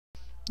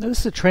Now,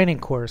 this is a training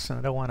course, and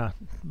I don't want to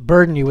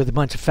burden you with a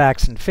bunch of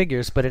facts and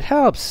figures, but it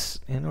helps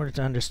in order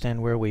to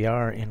understand where we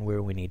are and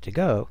where we need to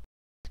go,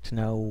 to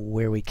know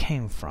where we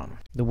came from,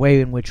 the way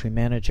in which we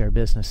manage our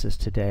businesses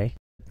today.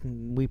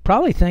 We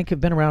probably think have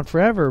been around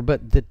forever,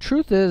 but the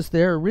truth is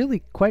they're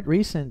really quite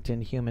recent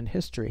in human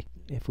history.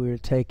 If we were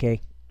to take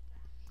a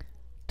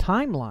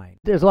timeline,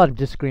 there's a lot of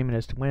disagreement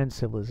as to when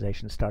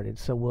civilization started,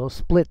 so we'll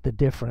split the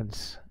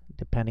difference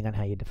depending on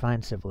how you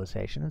define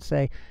civilization and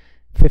say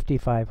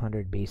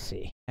 5500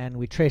 BC. And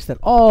we trace that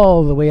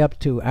all the way up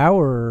to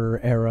our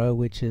era,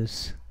 which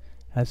is,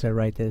 as I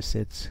write this,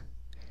 it's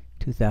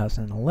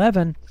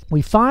 2011.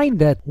 We find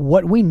that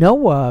what we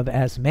know of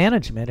as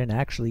management, and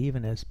actually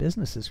even as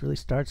businesses, really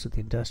starts with the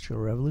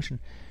Industrial Revolution,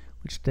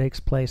 which takes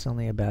place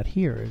only about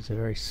here. It's a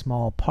very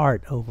small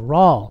part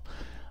overall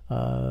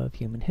of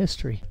human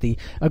history. The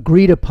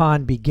agreed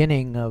upon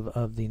beginning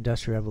of the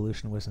Industrial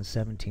Revolution was in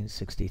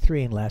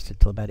 1763 and lasted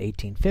till about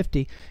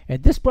 1850,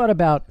 and this brought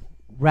about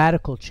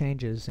radical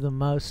changes. The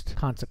most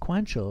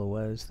consequential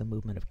was the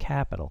movement of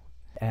capital,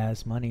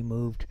 as money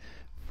moved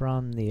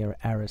from the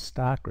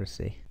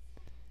aristocracy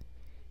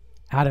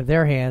out of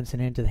their hands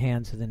and into the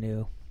hands of the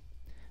new,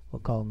 we'll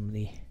call them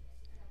the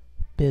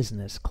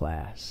business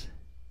class,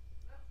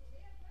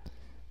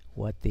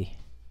 what the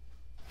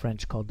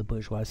French called the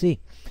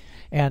bourgeoisie.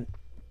 And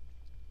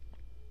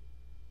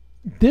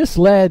this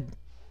led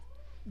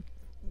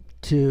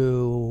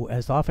to,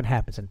 as often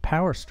happens in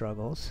power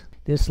struggles,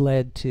 this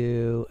led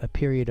to a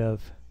period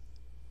of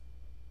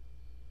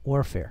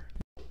warfare.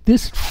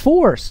 This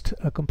forced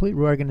a complete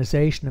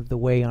reorganization of the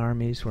way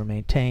armies were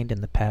maintained.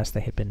 In the past,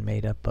 they had been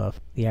made up of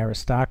the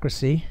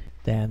aristocracy,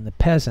 then the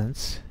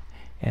peasants,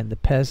 and the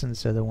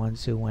peasants are the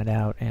ones who went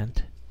out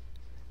and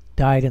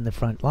died in the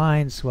front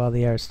lines while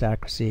the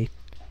aristocracy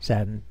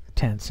sat in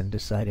tents and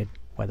decided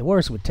why the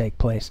wars would take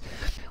place.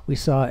 We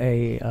saw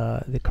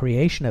the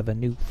creation of a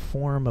new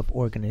form of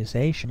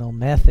organizational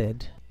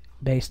method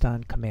based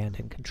on command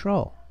and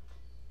control.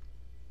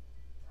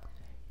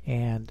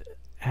 And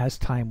as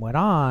time went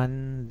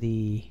on,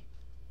 the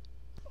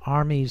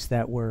armies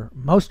that were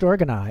most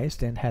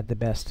organized and had the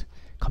best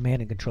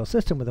command and control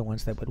system were the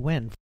ones that would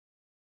win.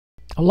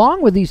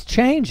 Along with these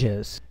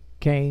changes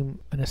came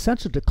an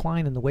essential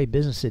decline in the way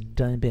business had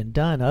been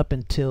done up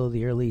until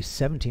the early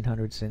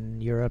 1700s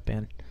in Europe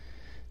and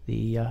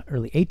the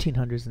early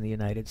 1800s in the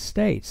United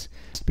States.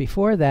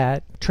 Before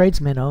that,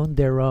 tradesmen owned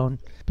their own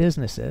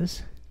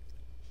businesses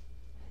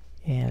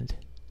and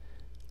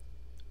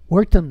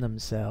worked them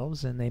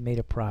themselves, and they made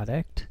a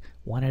product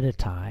one at a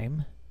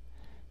time,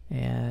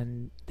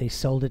 and they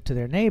sold it to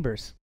their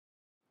neighbors.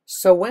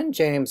 So when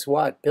James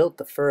Watt built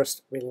the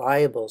first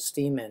reliable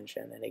steam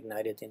engine and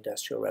ignited the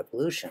Industrial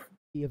Revolution,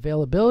 the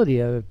availability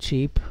of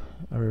cheap,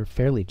 or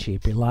fairly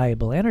cheap,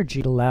 reliable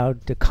energy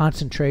allowed the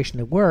concentration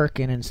of work,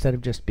 and instead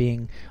of just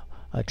being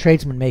a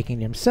tradesman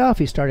making it himself,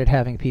 he started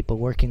having people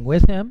working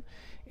with him,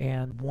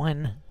 and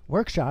one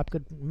workshop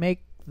could make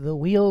the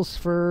wheels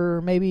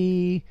for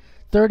maybe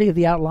 30 of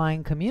the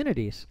outlying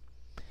communities.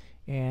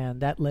 And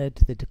that led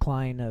to the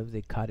decline of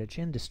the cottage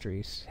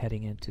industries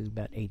heading into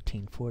about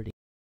 1840.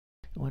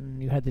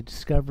 When you had the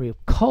discovery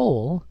of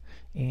coal,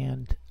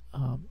 and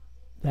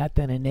that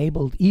then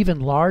enabled even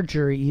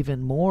larger,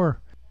 even more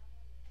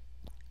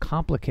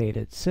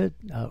complicated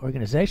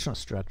organizational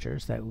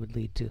structures that would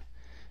lead to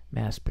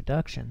mass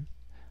production,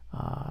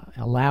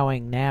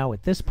 allowing now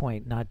at this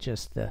point not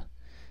just the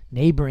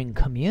neighboring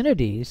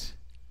communities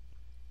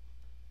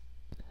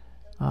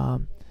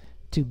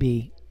to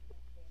be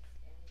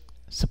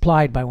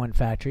supplied by one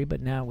factory,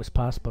 but now it was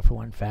possible for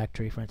one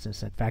factory, for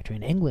instance, a factory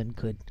in England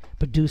could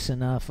produce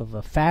enough of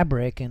a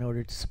fabric in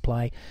order to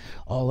supply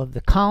all of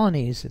the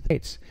colonies of the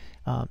States.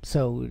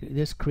 So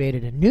this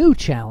created a new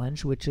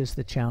challenge, which is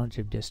the challenge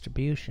of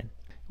distribution,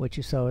 which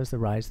you saw as the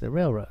rise of the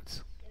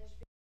railroads.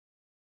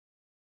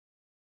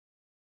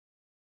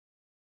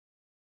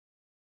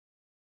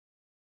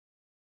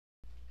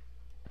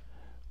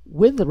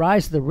 With the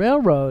rise of the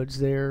railroads,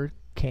 there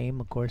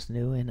came, of course,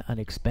 new and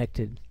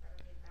unexpected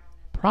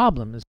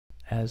problems,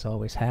 as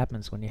always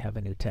happens when you have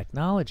a new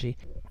technology.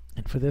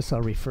 And for this,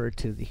 I'll refer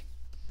to the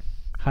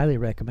highly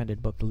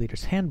recommended book, The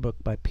Leader's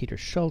Handbook by Peter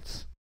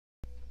Schultz.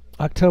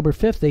 October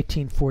 5th,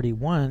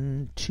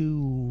 1841, two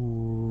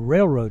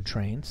railroad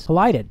trains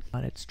collided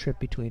on its trip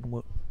between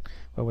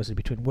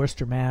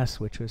Worcester, Mass.,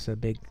 which was a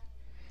big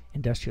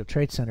industrial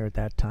trade center at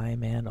that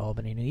time, and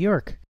Albany, New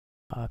York.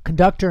 A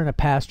conductor and a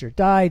passenger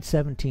died,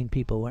 17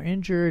 people were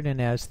injured, and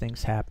as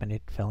things happened,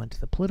 it fell into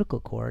the political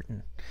court,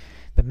 and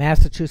the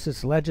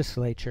Massachusetts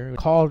legislature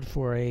called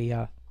for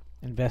a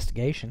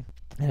investigation.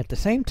 And at the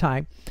same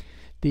time,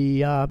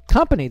 the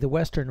company, the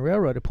Western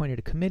Railroad, appointed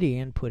a committee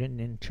and put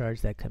in charge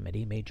of that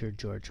committee Major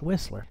George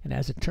Whistler. And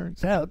as it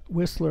turns out,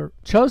 Whistler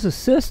chose a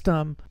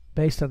system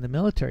based on the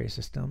military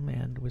system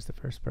and was the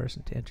first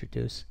person to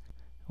introduce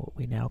what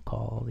we now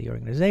call the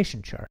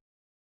organization chart,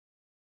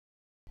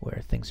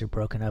 where things are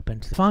broken up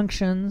into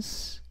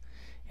functions,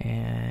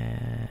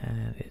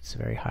 and it's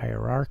very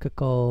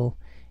hierarchical,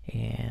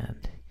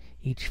 and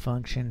each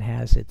function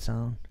has its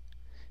own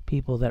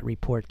people that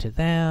report to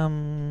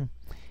them,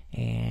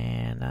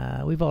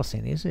 and we've all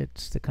seen these.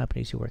 It's the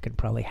companies you work in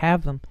probably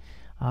have them,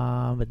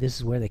 but this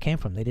is where they came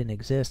from. They didn't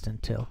exist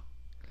until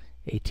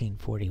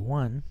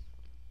 1841.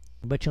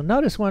 But you'll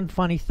notice one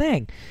funny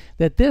thing,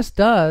 that this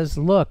does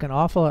look an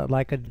awful lot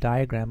like a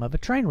diagram of a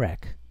train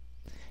wreck.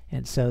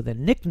 And so the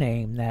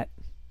nickname that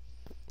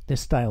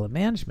this style of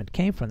management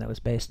came from, that was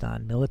based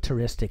on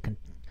militaristic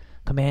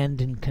command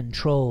and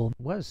control,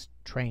 was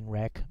train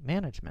wreck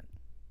management.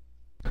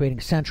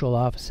 Creating central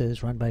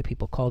offices run by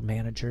people called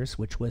managers,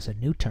 which was a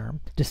new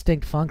term,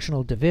 distinct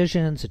functional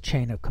divisions, a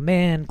chain of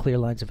command, clear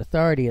lines of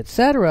authority,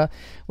 etc.,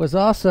 was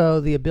also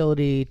the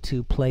ability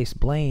to place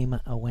blame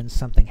when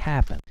something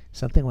happened.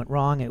 Something went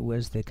wrong, it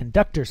was the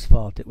conductor's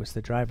fault, it was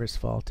the driver's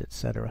fault,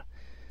 etc.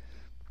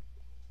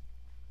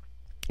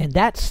 And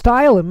that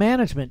style of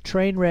management,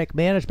 train wreck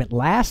management,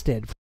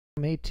 lasted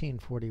from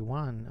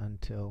 1841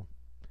 until,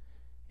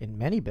 in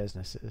many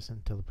businesses,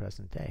 until the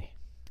present day.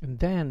 And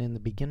then, in the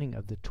beginning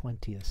of the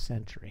 20th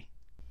century,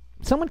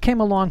 someone came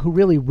along who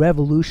really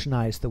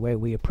revolutionized the way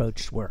we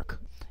approached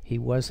work. He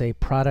was a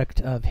product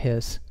of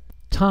his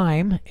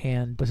time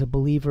and was a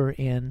believer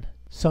in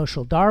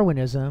social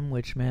Darwinism,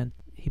 which meant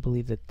he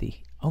believed that the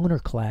owner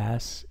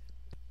class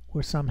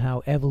were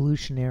somehow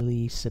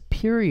evolutionarily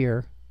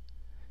superior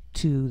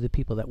to the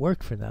people that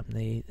worked for them,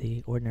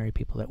 the ordinary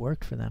people that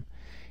worked for them.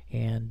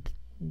 And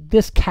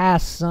this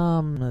casts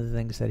some of the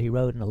things that he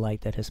wrote in a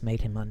light that has made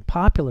him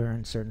unpopular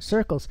in certain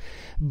circles.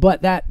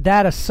 But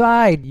that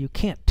aside, you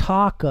can't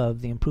talk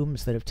of the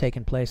improvements that have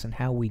taken place in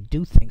how we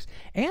do things,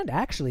 and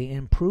actually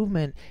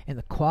improvement in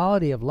the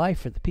quality of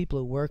life for the people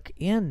who work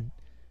in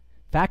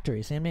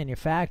factories, in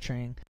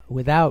manufacturing,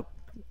 without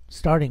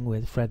starting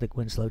with Frederick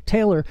Winslow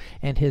Taylor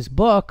and his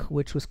book,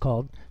 which was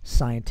called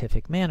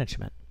Scientific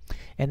Management.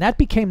 And that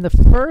became the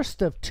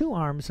first of two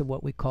arms of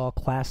what we call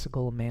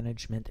classical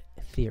management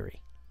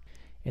theory.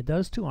 And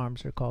those two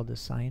arms are called the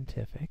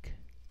scientific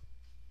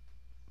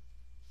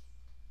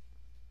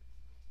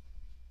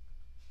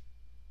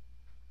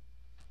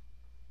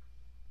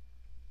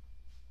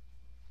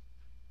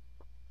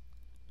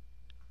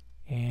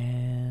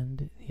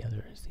and the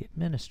other is the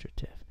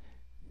administrative.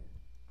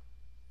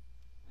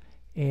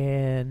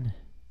 And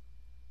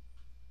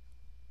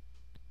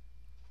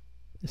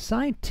the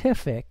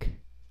scientific,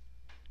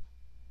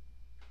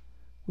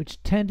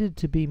 which tended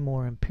to be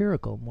more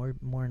empirical,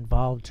 more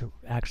involved to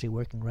actually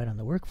working right on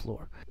the work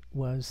floor,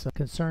 was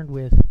concerned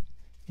with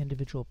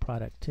individual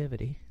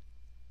productivity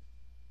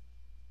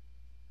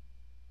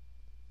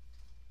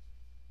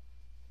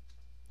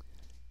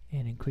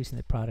and increasing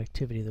the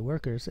productivity of the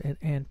workers,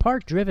 and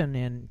part driven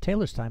in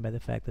Taylor's time by the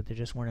fact that there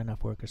just weren't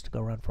enough workers to go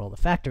run for all the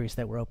factories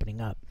that were opening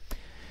up.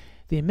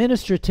 The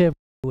administrative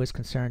was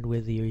concerned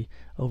with the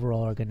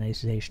overall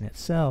organization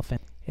itself,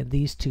 and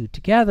these two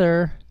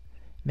together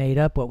made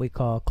up what we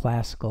call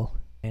classical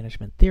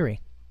management theory.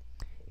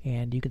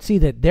 And you can see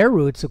that their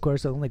roots, of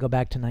course, only go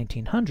back to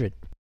 1900.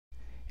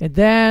 And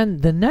then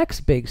the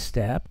next big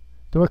step,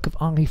 the work of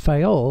Henri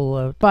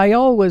Fayol.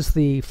 Fayol was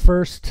the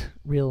first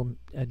real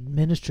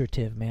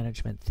administrative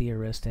management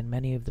theorist, and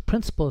many of the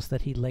principles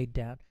that he laid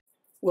down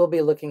we'll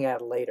be looking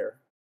at later.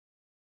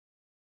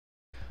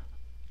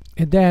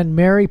 And then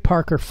Mary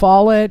Parker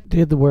Follett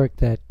did the work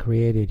that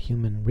created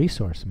human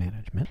resource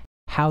management.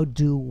 How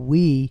do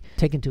we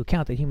take into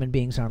account that human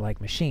beings aren't like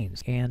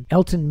machines? And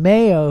Elton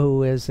Mayo,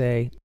 who is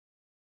a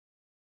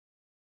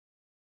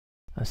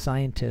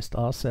scientist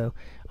also,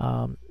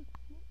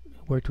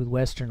 worked with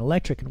Western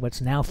Electric and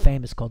what's now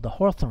famous called the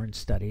Hawthorne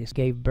studies,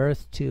 gave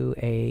birth to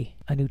a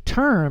new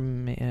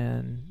term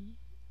in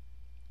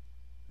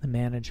the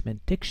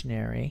management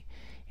dictionary,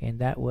 and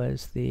that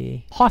was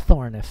the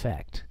Hawthorne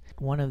effect.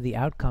 One of the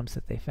outcomes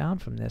that they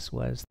found from this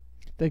was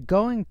that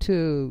going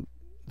to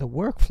the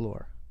work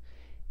floor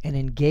and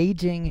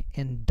engaging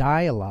in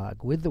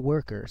dialogue with the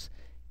workers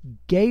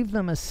gave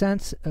them a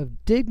sense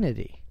of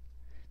dignity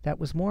that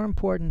was more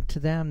important to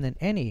them than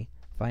any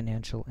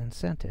financial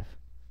incentive.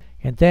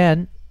 And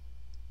then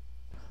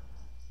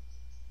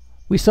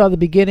we saw the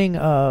beginning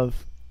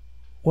of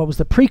what was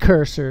the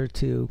precursor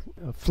to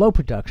flow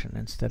production.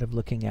 Instead of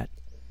looking at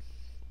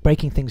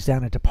breaking things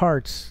down into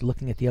parts,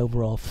 looking at the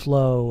overall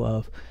flow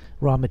of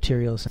raw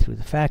materials through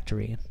the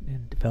factory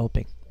and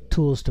developing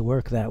tools to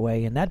work that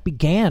way. And that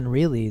began,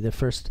 really, the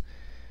first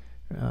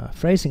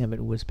phrasing of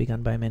it was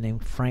begun by a man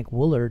named Frank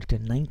Woolard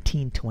in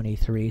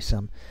 1923,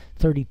 some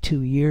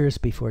 32 years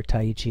before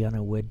Taiichi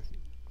Ohno would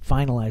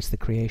finalize the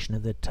creation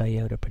of the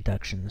Toyota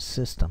production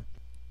system.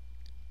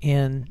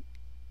 In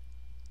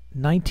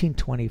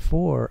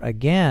 1924,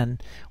 again,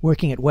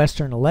 working at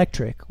Western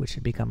Electric, which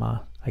had become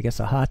a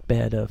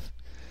hotbed of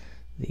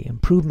the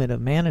improvement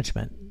of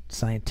management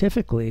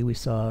scientifically, we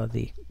saw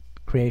the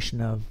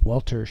creation of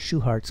Walter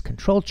Schuhart's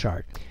control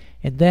chart.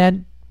 And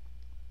then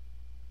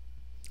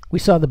we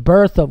saw the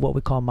birth of what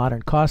we call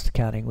modern cost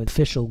accounting, with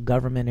official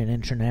government and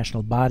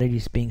international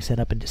bodies being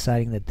set up and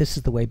deciding that this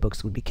is the way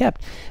books would be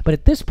kept. But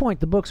at this point,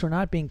 the books were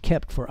not being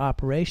kept for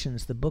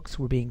operations. The books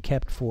were being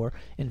kept for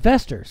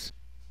investors.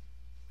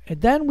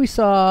 And then we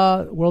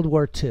saw World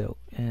War II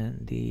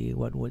and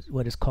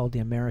what is called the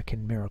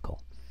American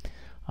Miracle.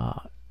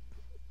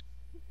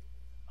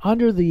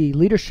 Under the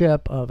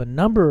leadership of a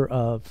number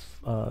of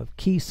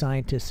key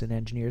scientists and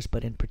engineers,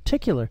 but in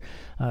particular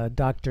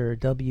Dr.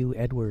 W.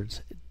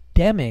 Edwards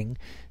Deming,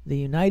 the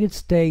United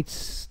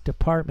States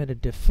Department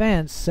of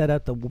Defense set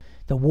up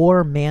the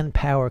War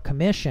Manpower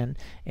Commission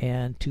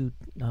and to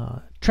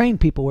train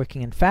people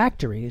working in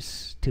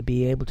factories to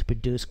be able to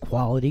produce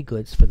quality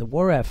goods for the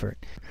war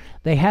effort.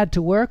 They had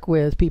to work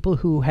with people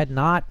who had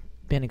not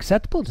been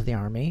acceptable to the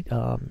Army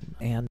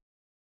and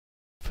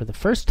for the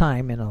first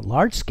time in a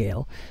large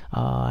scale,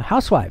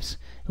 housewives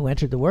who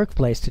entered the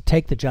workplace to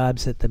take the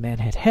jobs that the men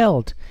had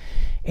held.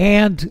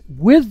 And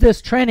with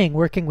this training,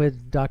 working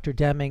with Dr.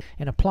 Deming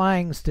and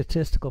applying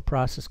statistical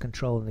process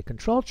control in the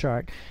control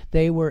chart,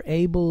 they were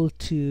able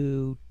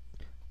to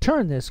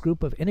turn this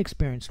group of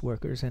inexperienced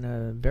workers in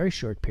a very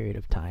short period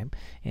of time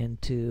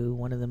into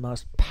one of the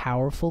most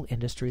powerful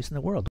industries in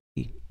the world.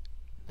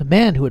 The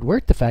men who had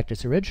worked the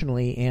factories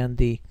originally and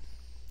the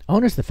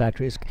owners of the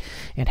factories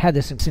and had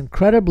this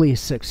incredibly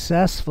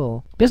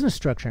successful business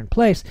structure in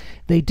place,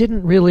 they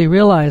didn't really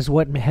realize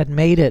what had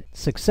made it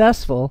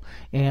successful,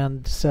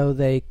 and so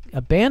they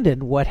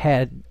abandoned what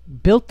had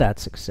built that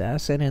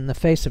success, and in the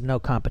face of no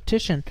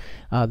competition,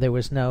 there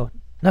was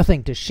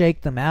nothing to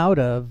shake them out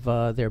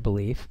of their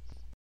belief.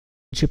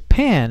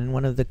 Japan,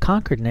 one of the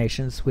conquered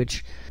nations,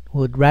 which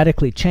would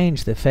radically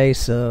change the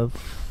face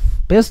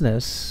of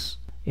business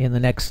in the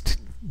next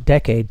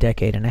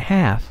decade and a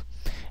half.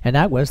 And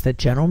that was that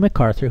General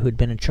MacArthur, who had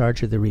been in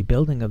charge of the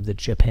rebuilding of the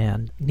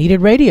Japan, needed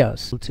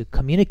radios to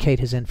communicate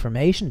his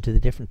information to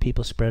the different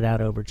people spread out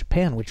over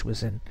Japan, which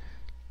was in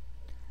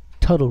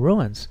total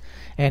ruins.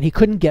 And he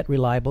couldn't get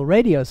reliable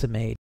radios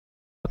made.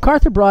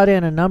 MacArthur brought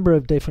in a number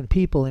of different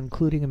people,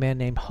 including a man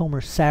named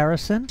Homer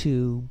Saracen,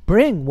 to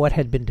bring what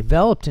had been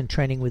developed in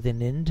training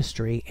within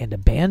industry and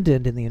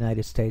abandoned in the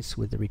United States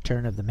with the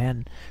return of the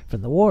men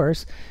from the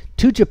wars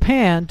to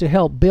Japan to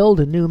help build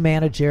a new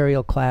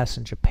managerial class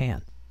in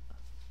Japan.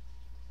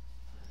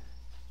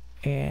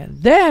 And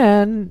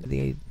then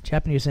the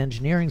Japanese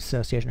Engineering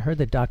Association heard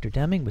that Dr.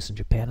 Deming was in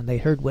Japan, and they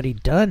heard what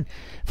he'd done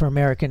for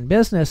American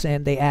business,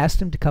 and they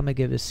asked him to come and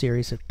give a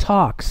series of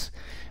talks,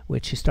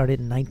 which he started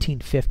in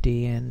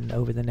 1950, and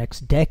over the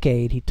next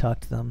decade he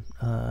talked to them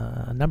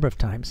a number of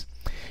times.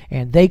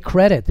 And the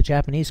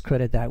Japanese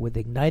credit that with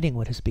igniting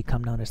what has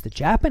become known as the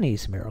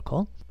Japanese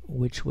Miracle,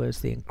 which was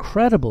the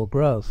incredible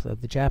growth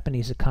of the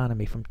Japanese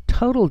economy from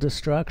total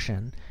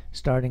destruction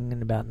starting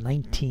in about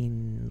late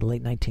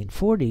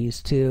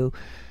 1940s to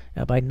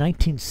by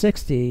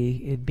 1960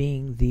 it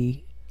being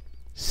the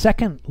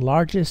second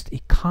largest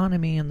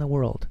economy in the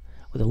world,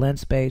 with a land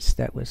space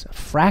that was a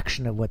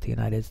fraction of what the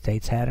United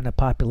States had and a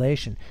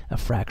population a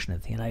fraction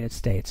of the United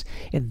States.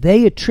 And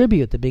they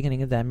attribute the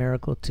beginning of that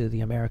miracle to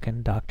the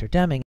American Dr.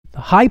 Deming. The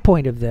high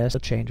point of this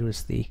change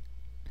was the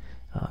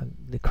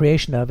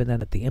creation of and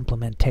then the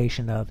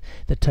implementation of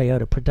the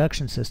Toyota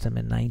production system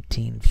in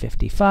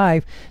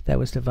 1955 that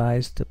was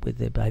devised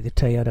by the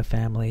Toyota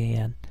family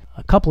and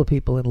a couple of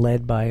people and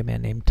led by a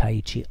man named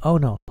Taiichi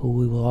Ohno, who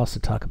we will also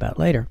talk about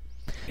later.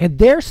 And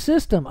their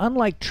system,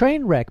 unlike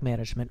train wreck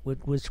management,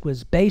 which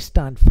was based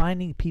on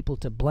finding people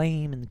to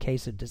blame in the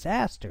case of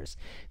disasters,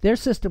 their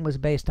system was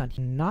based on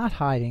not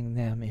hiding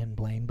them in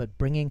blame, but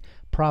bringing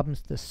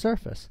problems to the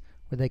surface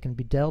where they can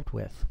be dealt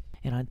with,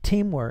 and on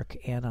teamwork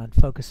and on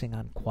focusing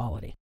on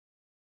quality.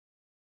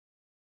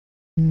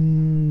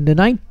 In the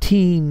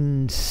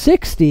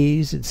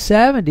 1960s and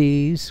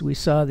 70s, we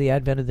saw the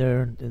advent of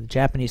the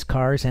Japanese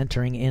cars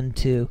entering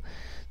into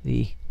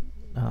the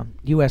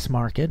U.S.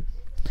 market.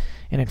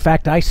 And in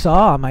fact, I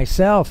saw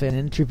myself in an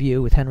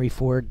interview with Henry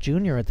Ford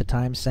Jr. at the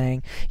time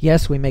saying,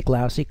 yes, we make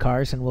lousy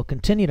cars and we'll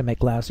continue to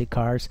make lousy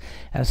cars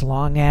as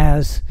long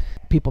as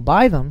people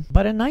buy them.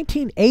 But in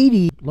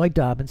 1980, Lloyd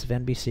Dobbins of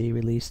NBC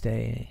released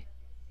a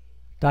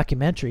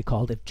documentary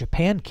called If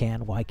Japan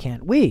Can, Why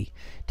Can't We?,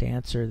 to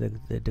answer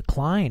the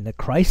decline, the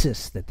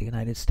crisis that the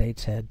United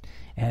States had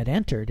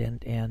entered.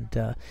 And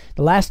the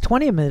last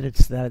 20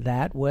 minutes of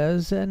that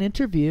was an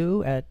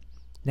interview at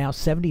now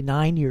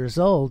 79 years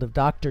old, of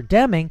Dr.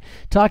 Deming,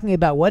 talking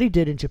about what he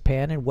did in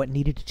Japan and what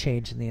needed to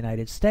change in the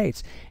United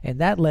States. And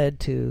that led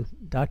to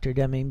Dr.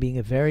 Deming being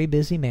a very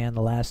busy man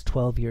the last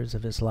 12 years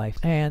of his life.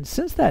 And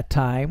since that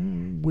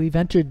time, we've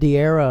entered the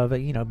era of,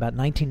 about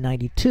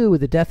 1992,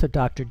 with the death of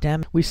Dr.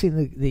 Deming. We've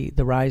seen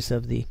the rise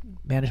of the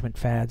management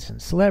fads and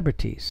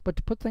celebrities. But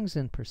to put things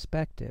in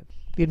perspective,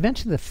 the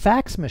invention of the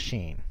fax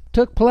machine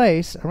took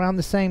place around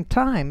the same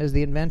time as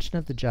the invention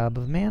of the job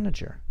of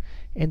manager.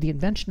 And the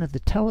invention of the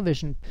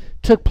television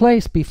took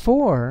place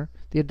before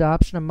the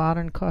adoption of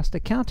modern cost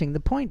accounting. The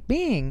point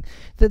being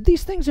that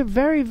these things are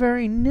very,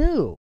 very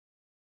new.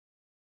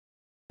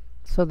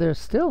 So there's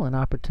still an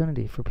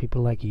opportunity for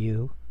people like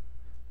you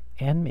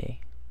and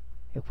me,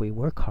 if we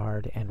work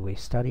hard and we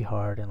study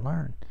hard and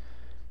learn,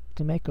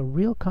 to make a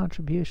real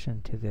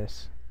contribution to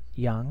this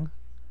young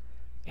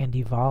and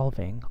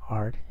evolving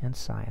art and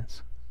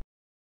science.